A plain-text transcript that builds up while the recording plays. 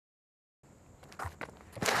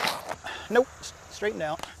Nope, straightened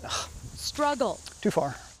out. Ugh. Struggle. Too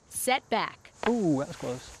far. Setback. Ooh, that was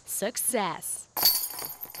close. Success.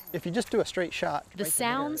 If you just do a straight shot. The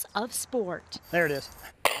sounds of sport. There it is.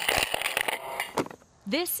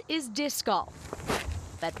 This is disc golf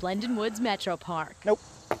at Blendon Woods Metro Park. Nope.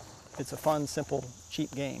 It's a fun, simple,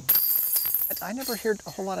 cheap game. I never hear a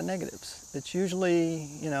whole lot of negatives. It's usually,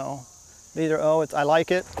 you know, either, oh, I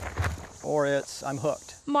like it, or it's, I'm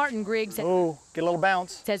hooked. Martin Griggs Oh, get a little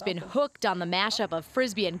bounce. has been hooked on the mashup of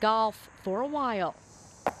Frisbee and golf for a while.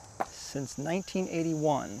 Since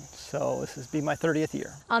 1981, so this will be my 30th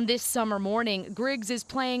year. On this summer morning, Griggs is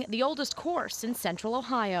playing the oldest course in Central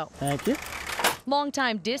Ohio. Thank you.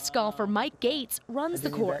 Longtime disc golfer Mike Gates runs the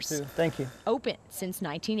course. Thank you. Open since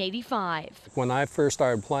 1985. When I first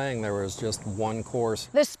started playing, there was just one course.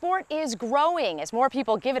 The sport is growing as more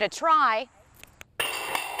people give it a try.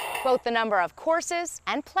 Both the number of courses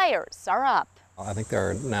and players are up. I think there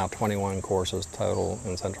are now 21 courses total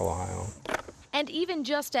in Central Ohio. And even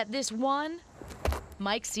just at this one,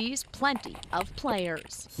 Mike sees plenty of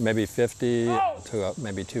players. Maybe 50 to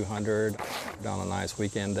maybe 200 on a nice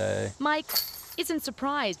weekend day. Mike isn't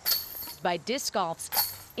surprised by disc golf's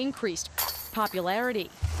increased popularity.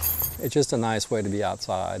 It's just a nice way to be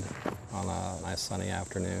outside on a nice sunny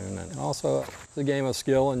afternoon. And also, it's a game of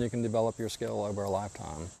skill, and you can develop your skill over a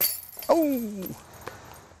lifetime. Oh!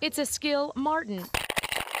 It's a skill Martin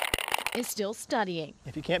is still studying.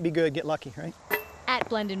 If you can't be good, get lucky, right? At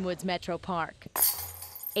Blendon Woods Metro Park.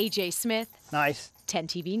 AJ Smith, Nice. 10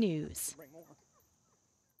 TV News.